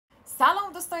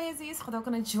سلام دوستای عزیز، خدا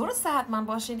کنه جور و صحتمند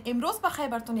باشین. امروز بخیر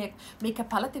براتون یک میک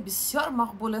پالت بسیار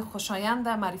مقبول خوشایند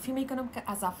معرفی میکنم که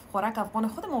از خوراک افغان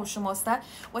خود ما و شماست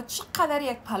و چقدر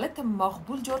یک پالت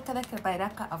مقبول جور کرده که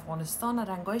بیرق افغانستان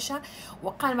رنگایش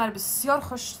واقعا من بسیار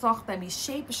خوش ساخته، می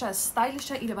شیپش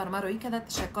استایلش ایره بر من روی کرده.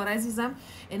 تشکر عزیزم.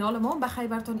 این حال ما بخیر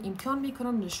براتون امتحان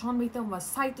میکنم، نشان میدم و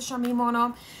سایتش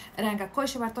میمانم،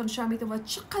 رنگکاش براتون نشان میدم و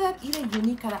چقدر ایره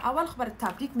یونیک کرده. اول خبر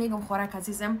تبریک میگم خوراک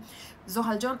عزیزم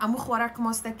زحل جان. امو خوراک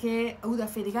ماست که او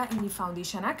دفعه دیگه اینی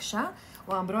فاوندیشن اکشه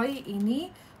و امرای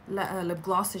اینی لب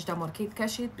گلاسش در مارکت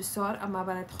کشید. بسیار اما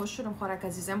برات خوش شدم خوراک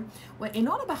عزیزم و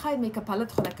اینا رو بخیر میک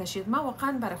پالت خود کشید. من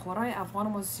واقعا برای خورای افغان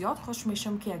ما زیاد خوش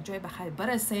میشم که یک جای بخیر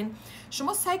برسین.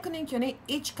 شما سعی کنین که نه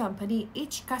هیچ کمپانی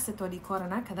هیچ کس تولی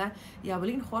کار نکرده. یا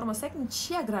اولین خور ما سعی کنین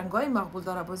چی یک رنگای مقبول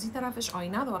داره، بازی طرفش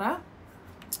آینه داره،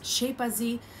 شیپ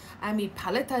ازی امی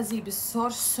پالت ازی بسیار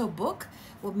سبک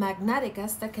و مگنریک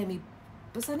است که می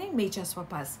بزنین میچسبه.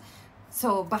 پس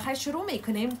بخیر شروع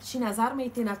میکنیم. چی نظر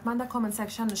میتین حتما در کامنت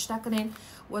سکشن نوشته کنین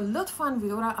و لطفا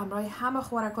ویدیو را امرای همه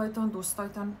خوراکایتون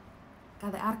دوستایتون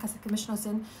که هر کسی که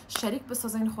میشناسین شریک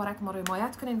بسازین، خوراک ما رو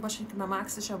حمایت کنین باشین که من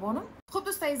عکسش بانم. خب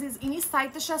دوستای عزیز اینی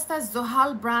سایتش است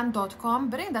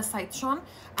zuhalbrand.com. برین در سایتشون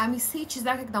امی سی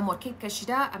چیزا که در مارکت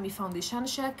کشیده امی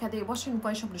فاوندیشنشه که دی باشین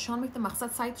میگایشم نشان میده.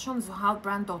 مقصد سایتشون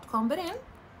zuhalbrand.com. برین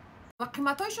و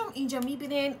قیمتایشون اینجا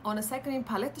میبینین. آن سعی کنین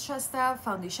پالتش هسته،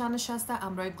 فاوندیشنش هسته،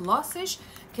 امرای گلاسش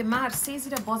که من هر سیزی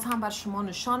را باز هم بر شما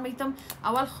نشان میدم.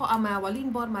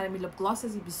 اولین بار من لب گلاس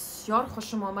ازی بسیار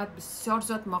خوشم آمد، بسیار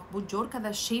زیاد مقبول جور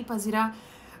کرده. شیپ ازیرا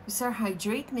بسیار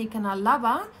هایدریت میکنه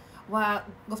لبا و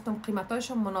گفتم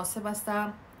قیمتایشون مناسب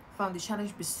هسته.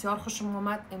 فاوندیشنش بسیار خوشم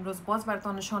آمد. امروز باز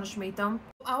براتون نشانش میدم.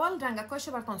 اول رنگکاش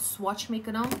براتون سواچ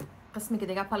میکنم، قسمی که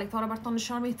دیگه پالت ها رو براتون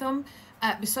نشان میدم.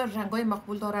 بسیار رنگای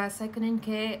مقبول داره. سعی کنین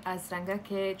که از رنگا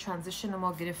که ترانزیشن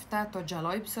ما گرفته تا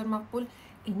جلای بسیار مقبول.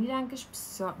 اینی رنگش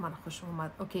بسیار من خوشم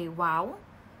اومد. اوکی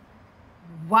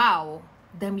واو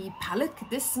دمی پالت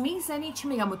که دست میزنی چی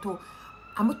میگم تو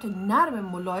اما تو نرم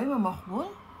ملایم مقبول.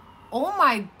 او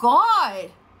مای گاد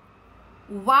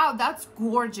واو that's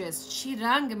gorgeous. چی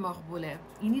رنگ مقبوله.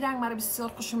 اینی رنگ مرا بسیار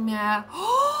خوشم میاد.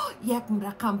 یک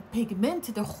رقم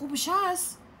پیگمنت ده خوبش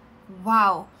هست.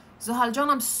 واو زحل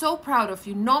جان I'm so proud of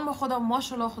you. نام خدا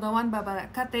ماشاءالله خداوند به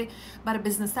برکت بر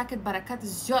بزنسکت برکت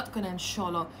زیاد کنه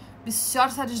انشالله. بسیار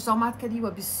سرش زحمت کردی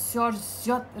و بسیار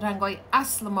زیاد رنگای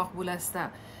اصل مقبول است.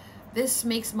 This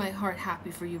makes my heart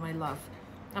happy for you my love.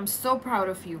 I'm so proud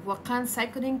of you. واقعا سعی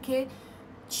کنین که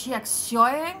چی یک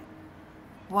سیاه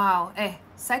واو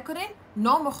سعی کنین.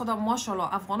 نام خدا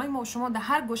ماشاءالله افغانای ما و شما در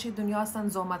هر گوشه دنیا هستن،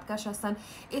 زحمتکش هستن.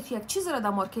 یک چیز را در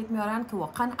مارکت میارن که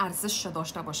واقعا ارزش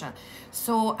داشته باشه.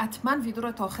 حتما ویدیو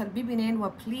رو تا آخر ببینین و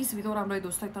پلیز ویدیو رو برای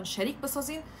دوستایتان شریک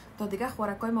بسازین تا دیگه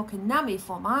خوراکای ما که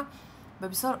نمیفهمه به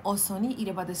بسیار آسانی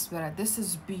ایره به دست بیاره. This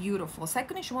is beautiful. سعی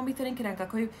کنین شما میتونین که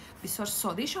رنگکای بسیار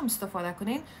ساده شم استفاده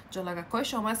کنین. جلگکای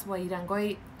شما است و این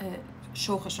رنگای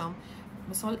شوخشم.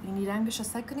 مثال اینی رنگش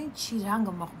سعی کنین چی رنگ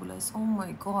مقبول است. او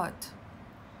مای گاد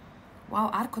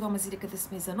واو هر کدام از که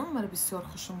دست میزنم من بسیار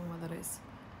خوشم اومده رئیس.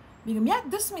 میگم یک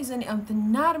دست میزنی انت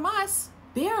نرم است.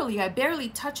 I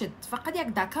barely touch it. فقط یک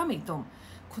دکه میتونم.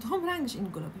 کدام رنگش این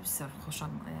گلابی بسیار خوشم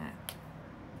میاد.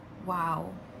 واو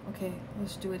okay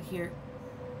let's do it here.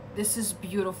 This is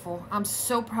beautiful. I'm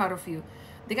so proud of you.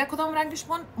 دیگه کدام رنگش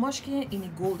مشکل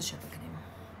اینی گلدش بکنیم.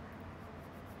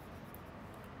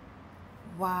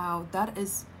 واو that is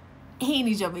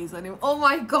اینجا میزنیم. Oh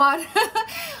my god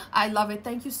I love it.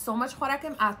 Thank you so much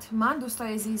خوراکم. حتما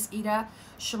دوستای عزیز ایره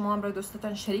شما هم را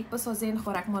دوستاتان شریک بسازین،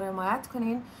 خوراک ما را حمایت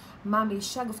کنین. من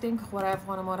همیشه گفتیم که خوراک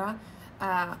افغان ما را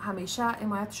همیشه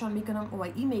حمایتشان میکنم و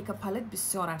این میک پالت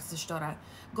بسیار ارزش داره.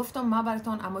 گفتم من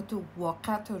براتون اما تو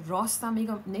واقع تو راست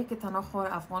میگم نه که تنها خور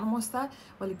افغان ماست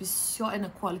ولی بسیار این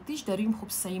کوالیتیش در این خوب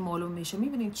صحیح معلوم میشه.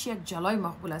 میبینین چی یک جلای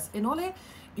مقبول است. ایناله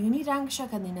اینی رنگش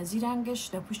که نزی رنگش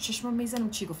در پشت چشم میزنم.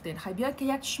 چی گفتین خیلی بیا که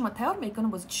یک چشم تیار میکنم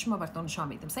باز چشم براتون نشان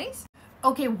میدم. صحیح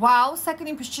اوکی واو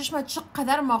سکنین پشت چشم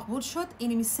چقدر مقبول شد.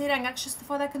 اینی می سه رنگش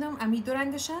استفاده کردم. امی دو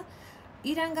رنگشه.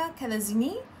 این رنگ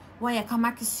کلزینی و یک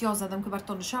کمک سیاه زدم که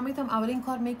براتون نشان میدم. اولین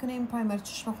کار میکنیم پرایمر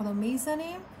چشم خودم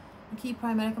میزنیم که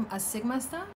پرایمر کم از سیگما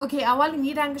است. اوکی اول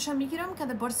این رنگش میگیرم که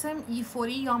برسم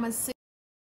ایفوری یا مس.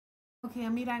 اوکی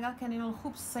امی رنگا کنین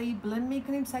خوب صحیح بلند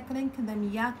میکنیم. سعی کنین که در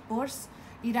یک برس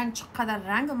این رنگ چقدر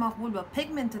رنگ مقبول و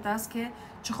پیگمنتد است که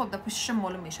چه خوب در پشتش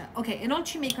معلوم میشه. اوکی اینال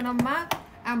چی میکنم من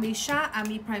همیشه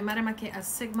امی پرایمر ما که از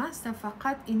سیگما است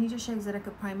فقط اینجا یک ذره که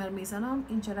پرایمر میزنم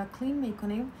اینجا را کلین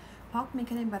میکنیم پاک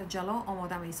میکنیم برای جلو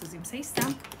آماده میسازیم.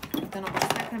 سیستم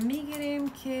دنبالستک میگیریم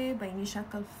که به این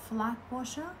شکل فلات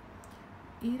باشه.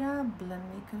 ایرا بلند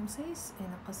میکنیم. سیست این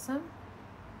قسم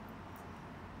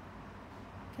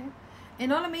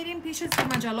اینا رو میریم پیش از که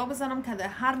من جلا بزنم که در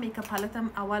هر میکاپ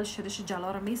پالتم اول شرش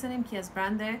جلا رو میزنیم که از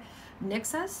برند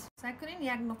نکس است. سعی کنین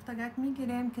یک نقطه گک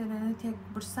میگیریم که رنت یک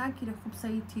برسکی رو خوب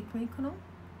سعی تیک میکنم.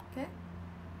 اوکی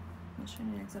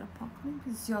ماشین یک ذره پاک کنیم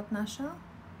که زیاد نشه.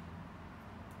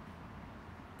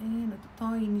 این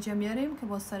تا اینجا میاریم که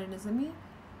با سر نظامی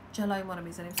جلای ما رو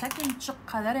میزنیم. سعی کنین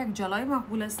چقدر یک جلای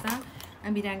مقبول است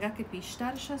امی رنگا که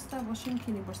بیشترش هسته باشیم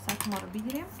که این برسک ما رو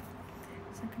بگیریم.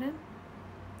 سعی کنین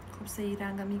خوب سعی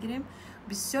رنگ میگیریم.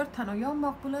 بسیار تنایا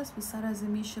مقبول است. به سر از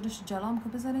می شرش جلام که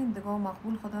بزنین دگاه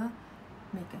مقبول خدا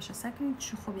میکشه. سعی کنین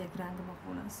چه خوب یک رنگ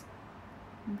مقبول است.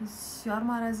 بسیار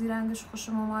مرزی رنگش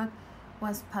خوشم اومد و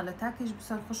از پالتکش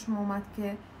بسیار خوشم اومد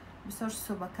که بسیار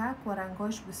سبکک و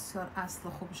رنگاش بسیار اصل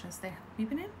خوبش هسته.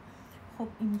 ببینین خب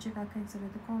اینجا که یک ذره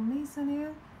دکان میزنیم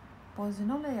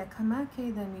بازینال یک کمک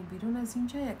دمی بیرون از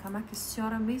اینجا یک کمک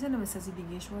سیاه میزنه مثل از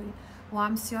دیگه شوی و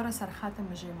هم سیاه سر خط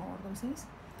مژه ما آوردم. سیست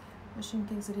باشین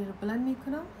که یک ذره رو بلند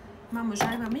میکنم. من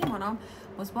مژه ما میمونم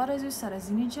باز بار از سر از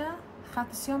اینجا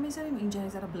خط سیاه میزنیم اینجا یک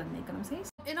ذره بلند میکنم.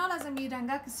 سیست اینا لازم می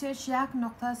رنگا که سیاهش یک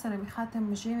نقطه سر می خط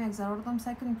مژه یک ذره آوردم.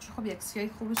 سعی کنیم چه خوب یک سیاه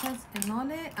خوبش است.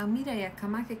 اینال امیره یک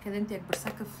کمک کردن یک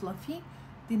برسک فلافی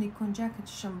دینی کنجا که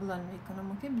چشم بلند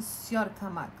میکنم. اوکی بسیار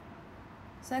کمک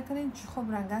سعی کنین چه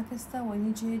خوب رنگک است و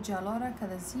اینجا جلا را که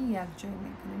از یک جای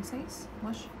میکنیم. سیست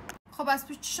باش خب از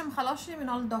پیش چشم خلاص شدیم.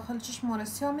 اینال داخل چشم ما را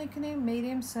سیاه میکنیم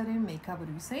میریم سر میکاپ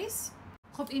روی. سیست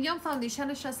خب این هم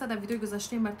فاندیشنش هست. در ویدیو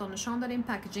گذاشتیم براتون نشان داریم.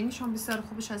 پکیجینگش هم بسیار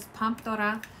خوبش است. پمپ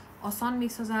داره آسان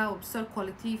میسازه و بسیار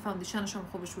کوالیتی فاندیشنش هم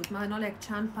خوبش بود. من اینال یک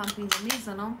چند پمپ اینجا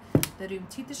میزنم داریم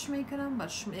تیتش میکنم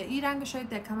باش این رنگ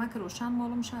شاید یک کمک روشن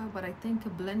معلوم شه برای اینکه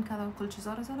بلند کردم کل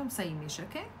چیزا رو زدم صحیح میشه.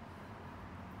 اوکی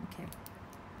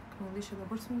کاملی شده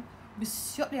برس می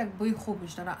بسیار یک بوی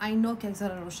خوبش داره. I know که یک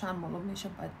ذره روشن معلوم میشه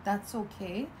but that's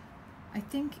okay. I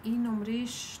think این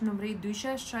نمره 2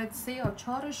 شاید 3 یا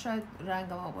 4 شاید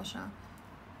رنگ ما باشه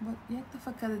but یک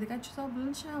دفعه که دیگه چطور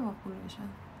بلند شه مقبول میشه.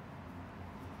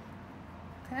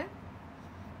 اوکی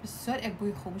بسیار یک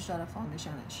بوی خوبش داره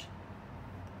فاندیشنش.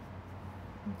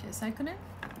 اوکی سعی کنه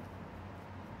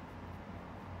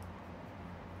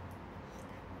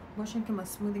باشین که من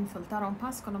سمودینگ فیلتر هم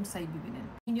پاس کنم سعی ببینین.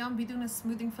 این هم بدون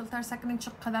سمودینگ فیلتر سعی کنین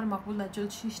چقدر مقبول در جلد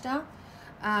شیشته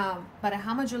برای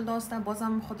همه جلد هسته.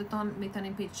 بازم خودتان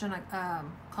میتونین پیجشون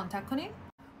کانتکت کنین.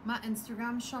 من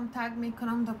اینستاگرامشم تگ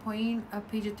میکنم در پایین.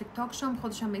 پیج تیک تاکشم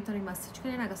خودشم میتونین مسیج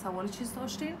کنین اگه سوال چیز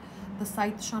داشتین. در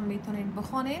سایتشان میتونین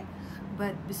بخونین و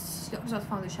بسیار زیاد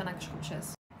فاندیشن اگه خوبش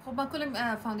است. خب من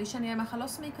کل فاندیشن یه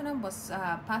خلاص میکنم باز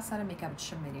پس سر میکاپ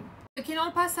چشم میریم. کنال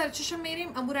پس سر چشم میریم.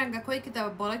 امو رنگکایی که در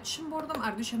بالای چشم بردم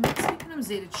اردوش میکس میکنم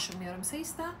زیر چشم میارم.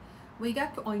 سیسته و ایگه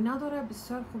که آینه داره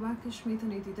بسیار خوبه کش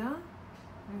میتونید دیده.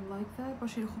 I like that.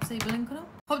 باشه خوب سی بلند کنم.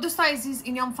 خب دوستای عزیز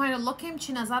این هم فاینال لوکیم.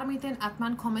 چی نظر میدین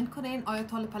حتما کامنت کنین. آیا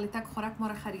تا پالتک خوراک ما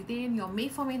رو خریدین یا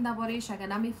میفهمین درباره‌اش؟ اگه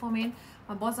نمیفهمین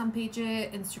من بازم پیج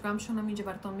اینستاگرامشون هم اینجا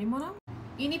براتون میمونم.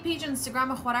 اینی پیج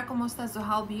اینستاگرام خوراک ماست از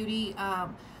زحال بیوتی.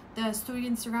 در استوری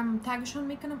اینستاگرام تگشون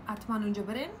میکنم حتما اونجا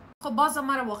برین. خب بازم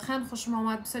مرا واقعا خوشم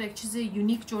آمد. بسیار یک چیز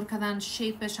یونیک جور کردن.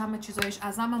 شیپش همه چیزایش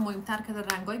از همه مهمتر که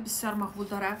رنگای بسیار مقبول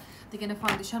داره. دیگه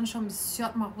فاندیشنش هم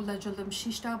بسیار مقبول در جلدم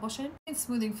 6 تا باشین. این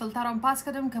سمودینگ فیلتر هم پاس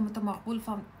کردم که مت مقبول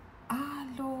فهم.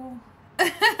 الو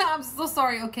I'm so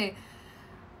sorry. Okay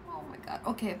oh my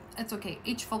god okay it's okay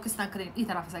هیچ فوکس نکنین این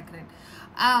طرف سعی کنین.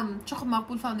 چه خوب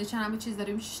مقبول فاندیشن همه چیز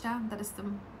داریم 6 تا درستم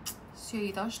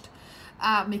سیاهی داشت.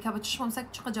 میکاپ چشمم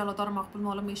سک چقدر جلادار مقبول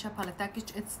معلوم میشه. پالتکش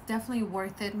it's definitely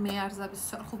worth it. میارزه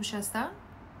بسیار خوبش هسته.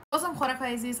 بازم خوراک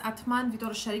عزیز حتما ویدیو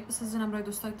رو شریک بسازین برای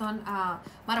دوستایتان.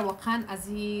 مرا واقعا از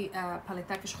این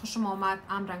پالتکش خوشم آمد.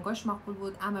 هم رنگاش مقبول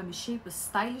بود هم میشه به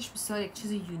استایلش بسیار یک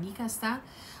چیز یونیک هسته.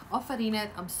 آفرینت.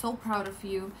 I'm so proud of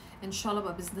you. ان شاء الله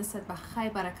با بزنست بخیر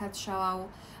برکت شوه و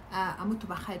امو تو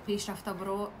بخیر پیش رفته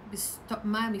برو.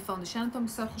 من می فاندیشن تو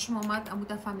بسیار خوشم آمد. امو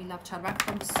در فامیل لب چربک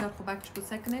تو بسیار خوبکش بود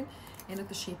سکنین. اینو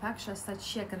تو شیپکش هسته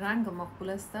چی یک رنگ مقبول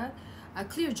هسته.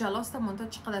 کلیر جلاسته منتها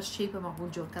چقدر شیپ مقبول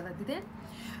جور کرده دیدین.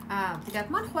 دیگه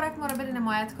حتما خوراک ما رو برین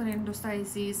حمایت کنین دوستای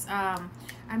عزیز.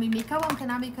 امی میکاپ هم که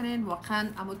نمیکنین واقعا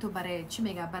امو تو برای چی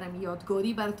میگه برای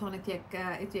یادگاری براتون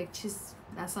یک چیز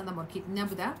اصلا در مارکت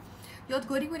نبوده.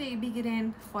 یادگاری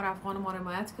بگیرین خور افغان ما رو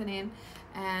حمایت کنین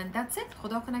and that's it.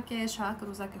 خدا کنه که شاید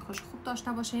روزا که خوب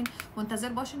داشته باشین. منتظر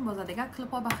باشین باز دیگه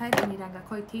کلیپ ها بخیر. این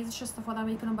رنگکای تیزش استفاده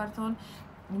میکنم براتون.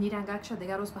 این رنگک شد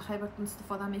دیگه روز بخیر براتون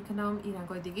استفاده میکنم. این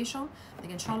رنگای دیگه شم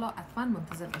دیگه ان شاء الله حتما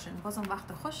منتظر باشین. بازم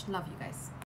وقت خوش. love you guys.